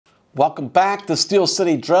Welcome back to Steel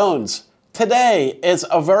City Drones. Today is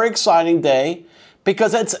a very exciting day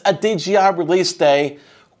because it's a DJI release day,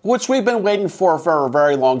 which we've been waiting for a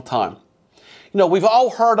very long time. You know, we've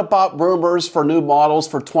all heard about rumors for new models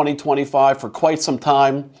for 2025 for quite some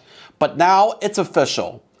time, but now it's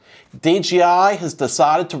official. DJI has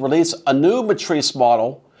decided to release a new Matrice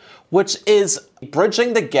model, which is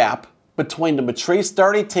bridging the gap between the Matrice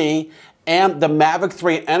 30T and the Mavic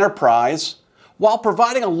 3 Enterprise, while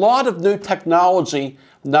providing a lot of new technology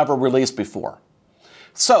never released before.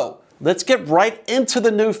 So let's get right into the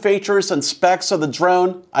new features and specs of the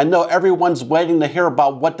drone. I know everyone's waiting to hear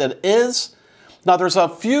about what that is. Now there's a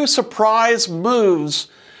few surprise moves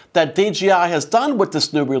that DJI has done with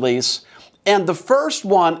this new release, and the first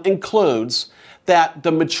one includes that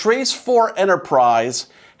the Matrice 4 Enterprise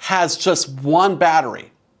has just one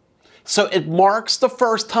battery. So it marks the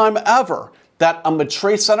first time ever that a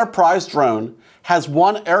Matrice Enterprise drone has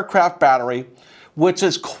one aircraft battery, which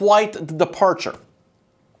is quite the departure.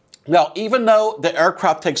 Now, even though the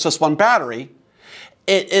aircraft takes just one battery,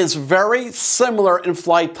 it is very similar in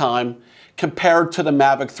flight time compared to the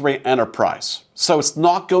Mavic 3 Enterprise. So it's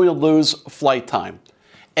not going to lose flight time.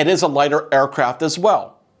 It is a lighter aircraft as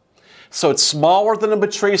well. So it's smaller than a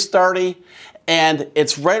Matrice 30, and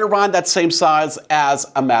it's right around that same size as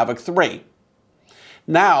a Mavic 3.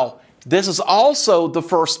 Now, this is also the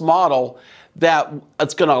first model that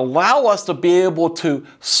it's going to allow us to be able to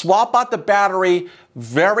swap out the battery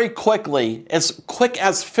very quickly, as quick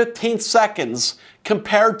as 15 seconds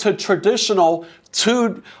compared to traditional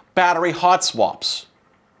 2 battery hot swaps.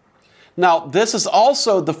 Now, this is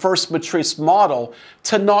also the first Matrice model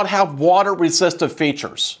to not have water resistant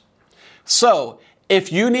features. So,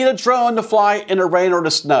 if you need a drone to fly in the rain or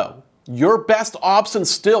the snow, your best option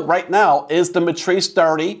still right now is the Matrice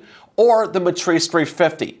 30 or the Matrice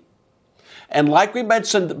 350. And like we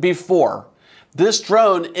mentioned before, this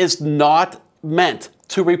drone is not meant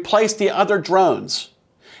to replace the other drones.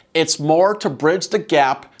 It's more to bridge the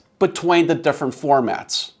gap between the different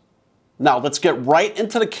formats. Now let's get right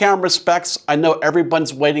into the camera specs. I know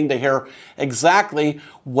everyone's waiting to hear exactly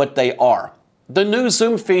what they are. The new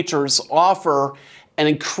zoom features offer an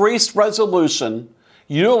increased resolution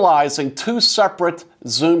utilizing 2 separate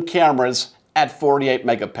zoom cameras at 48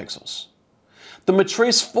 megapixels. The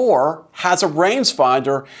Matrice 4 has a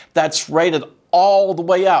rangefinder that's rated all the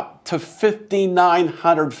way up to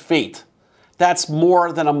 5,900 feet. That's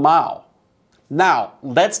more than a mile. Now,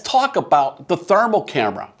 let's talk about the thermal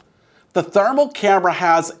camera. The thermal camera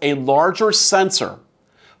has a larger sensor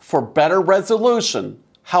for better resolution.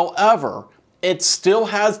 However, it still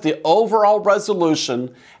has the overall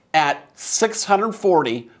resolution at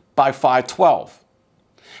 640 by 512.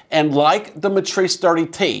 And like the Matrice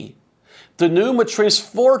 30T, the new Matrice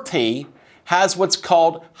 4T has what's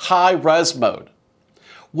called high res mode,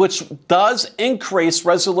 which does increase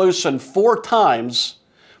resolution 4 times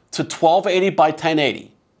to 1280 by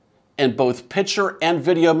 1080 in both picture and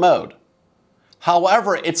video mode.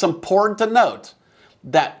 However, it's important to note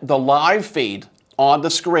that the live feed on the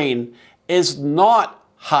screen is not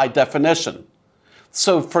high definition.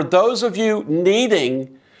 So for those of you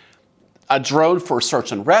needing a drone for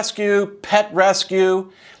search and rescue, pet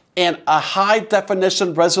rescue, and a high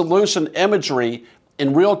definition resolution imagery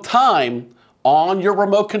in real time on your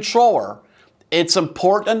remote controller, it's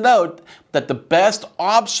important to note that the best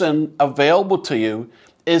option available to you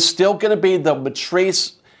is still going to be the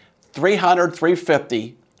Matrice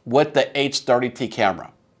 300-350 with the H30T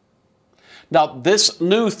camera. Now, this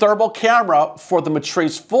new thermal camera for the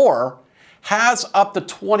Matrice 4 has up to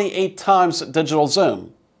 28 times digital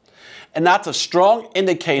zoom. And that's a strong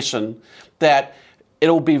indication that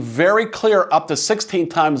it'll be very clear up to 16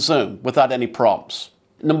 times zoom without any problems.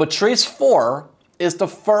 The Matrice 4 is the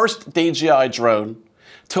first DJI drone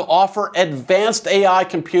to offer advanced AI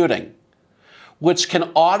computing, which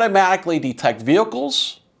can automatically detect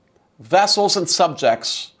vehicles, vessels, and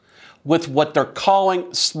subjects with what they're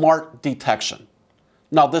calling smart detection.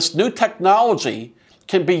 Now, this new technology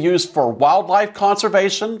can be used for wildlife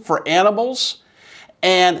conservation, for animals,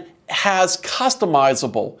 and has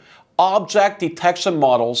customizable object detection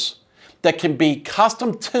models that can be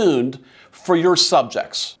custom tuned for your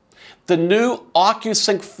subjects. The new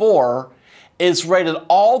OcuSync 4 is rated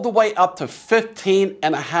all the way up to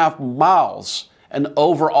 15.5 miles in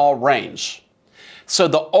overall range. So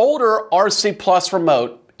the older RC Plus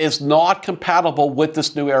remote is not compatible with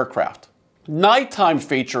this new aircraft. Nighttime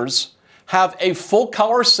features have a full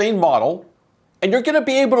color scene model, and you're going to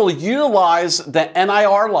be able to utilize the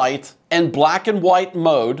NIR light in black and white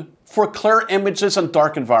mode for clear images in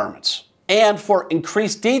dark environments. And for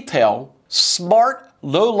increased detail, smart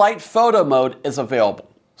low light photo mode is available.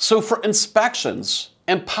 So for inspections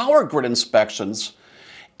and power grid inspections,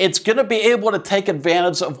 it's going to be able to take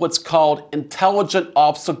advantage of what's called intelligent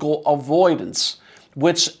obstacle avoidance,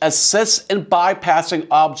 which assists in bypassing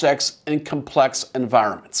objects in complex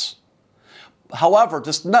environments. However,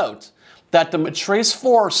 just note that the Matrice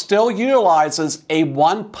 4 still utilizes a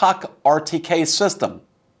one-puck RTK system,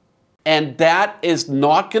 and that is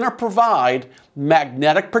not going to provide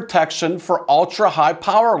magnetic protection for ultra-high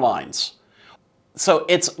power lines. So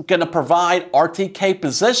it's going to provide RTK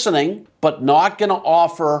positioning, but not going to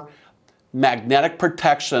offer magnetic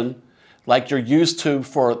protection like you're used to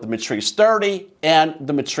for the Matrice 30 and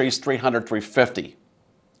the Matrice 300-350.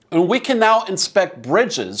 And we can now inspect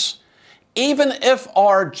bridges even if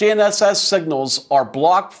our GNSS signals are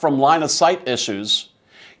blocked from line of sight issues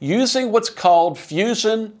using what's called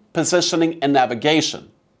fusion, positioning, and navigation.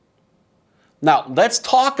 Now let's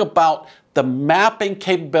talk about the mapping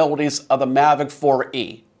capabilities of the Mavic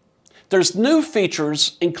 4e. There's new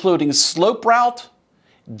features including slope route,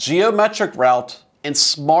 geometric route, and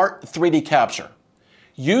smart 3D capture.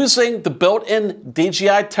 Using the built-in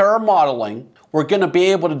DJI Terra modeling, we're going to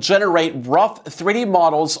be able to generate rough 3D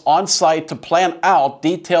models on site to plan out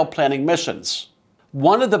detailed planning missions.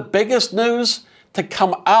 One of the biggest news to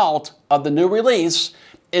come out of the new release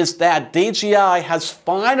is that DJI has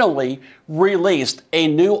finally released a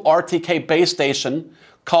new RTK base station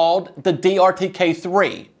called the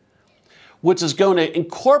DRTK3, which is going to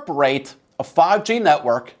incorporate a 5G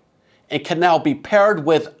network and can now be paired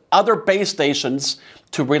with other base stations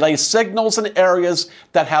to relay signals in areas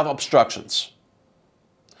that have obstructions.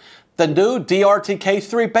 The new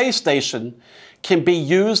DRTK3 base station can be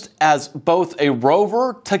used as both a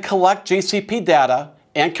rover to collect GCP data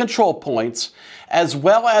and control points, as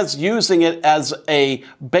well as using it as a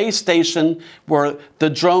base station where the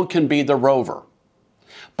drone can be the rover.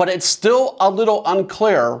 But it's still a little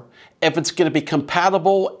unclear if it's going to be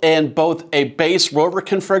compatible in both a base rover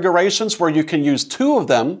configurations where you can use two of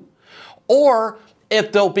them, or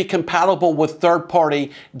if they'll be compatible with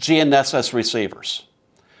third-party GNSS receivers.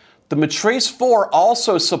 The Matrice 4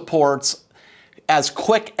 also supports as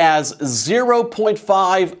quick as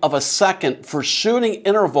 0.5 of a second for shooting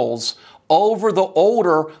intervals over the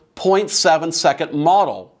older 0.7 second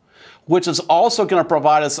model, which is also going to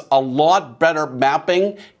provide us a lot better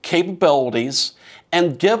mapping capabilities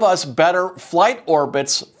and give us better flight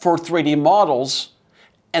orbits for 3D models.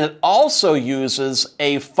 And it also uses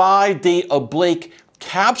a 5D oblique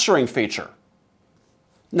capturing feature.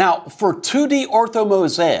 Now, for 2D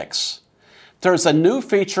orthomosaics, there's a new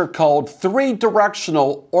feature called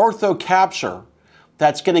 3-directional ortho capture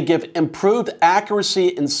that's going to give improved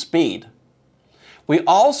accuracy and speed. We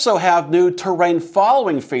also have new terrain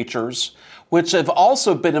following features, which have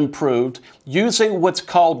also been improved using what's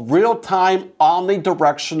called real-time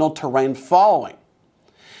omnidirectional terrain following.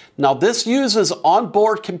 Now, this uses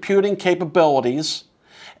onboard computing capabilities,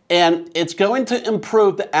 and it's going to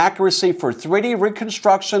improve the accuracy for 3D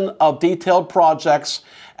reconstruction of detailed projects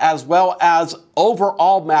as well as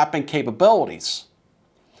overall mapping capabilities.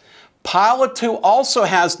 Pilot 2 also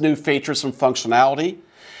has new features and functionality.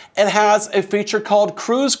 It has a feature called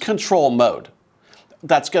cruise control mode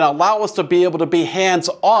that's going to allow us to be able to be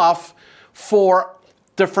hands-off for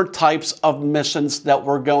different types of missions that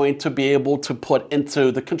we're going to be able to put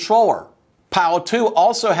into the controller. Pilot 2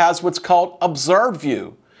 also has what's called observed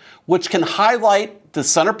view, which can highlight the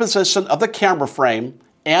center position of the camera frame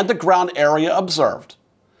and the ground area observed.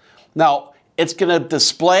 Now, it's going to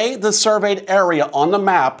display the surveyed area on the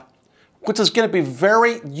map, which is going to be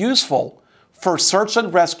very useful for search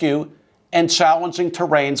and rescue and challenging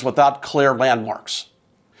terrains without clear landmarks.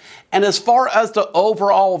 And as far as the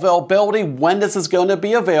overall availability, when this is going to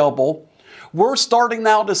be available, we're starting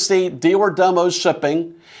now to see dealer demos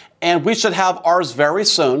shipping, and we should have ours very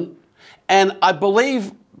soon. And I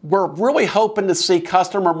believe we're really hoping to see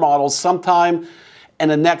customer models sometime in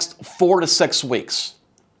the next 4 to 6 weeks.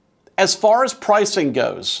 As far as pricing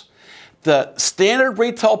goes, the standard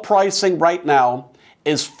retail pricing right now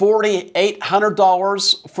is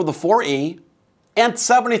 $4,800 for the 4E and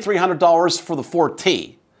 $7,300 for the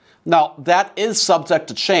 4T. Now, that is subject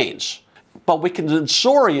to change, but we can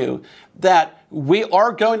assure you that we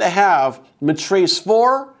are going to have Matrice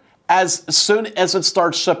 4 as soon as it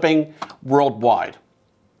starts shipping worldwide.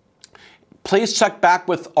 Please check back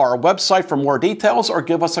with our website for more details or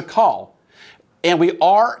give us a call. And we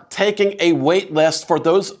are taking a wait list for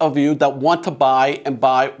those of you that want to buy and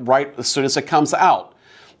buy right as soon as it comes out.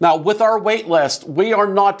 Now, with our wait list, we are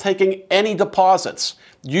not taking any deposits.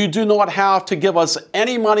 You do not have to give us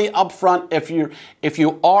any money up front if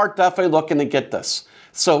you are definitely looking to get this.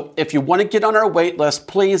 So if you want to get on our wait list,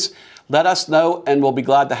 please let us know and we'll be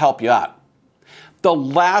glad to help you out. The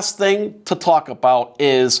last thing to talk about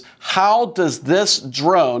is how does this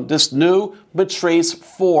drone, this new Matrice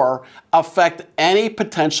 4, affect any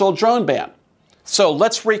potential drone ban? So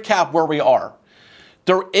let's recap where we are.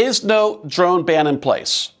 There is no drone ban in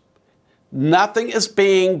place. Nothing is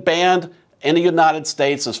being banned in the United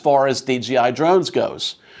States as far as DJI drones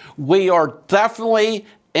goes. We are definitely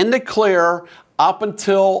in the clear up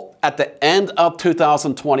until at the end of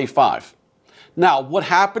 2025. Now, what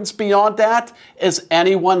happens beyond that is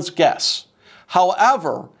anyone's guess.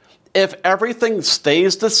 However, if everything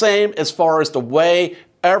stays the same as far as the way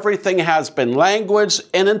everything has been languaged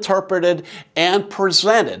and interpreted and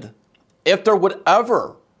presented, if there would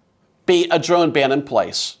ever be a drone ban in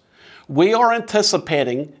place, we are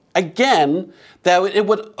anticipating, again, that it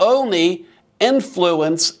would only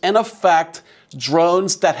influence and affect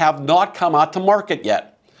drones that have not come out to market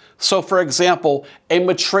yet. So, for example, a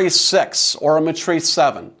Matrice 6 or a Matrice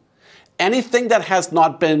 7, anything that has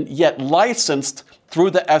not been yet licensed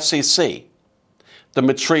through the FCC. The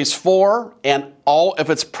Matrice 4 and all of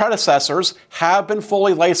its predecessors have been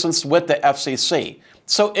fully licensed with the FCC.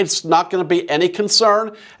 So it's not going to be any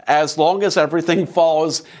concern as long as everything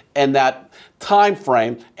follows in that time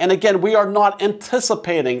frame. And again, we are not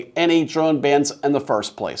anticipating any drone bans in the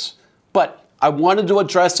first place. But I wanted to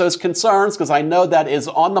address those concerns because I know that is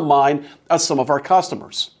on the mind of some of our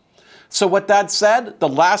customers. So with that said, the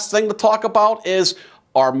last thing to talk about is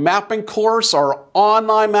our mapping course. Our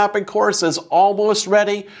online mapping course is almost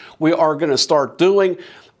ready. We are going to start doing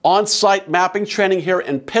on-site mapping training here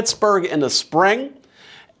in Pittsburgh in the spring.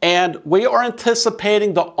 And we are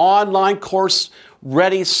anticipating the online course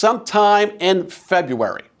ready sometime in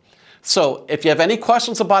February. So if you have any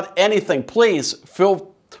questions about anything, please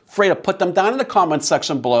feel free to put them down in the comments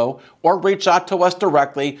section below or reach out to us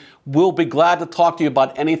directly. We'll be glad to talk to you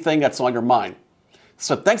about anything that's on your mind.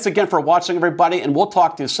 So thanks again for watching, everybody, and we'll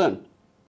talk to you soon.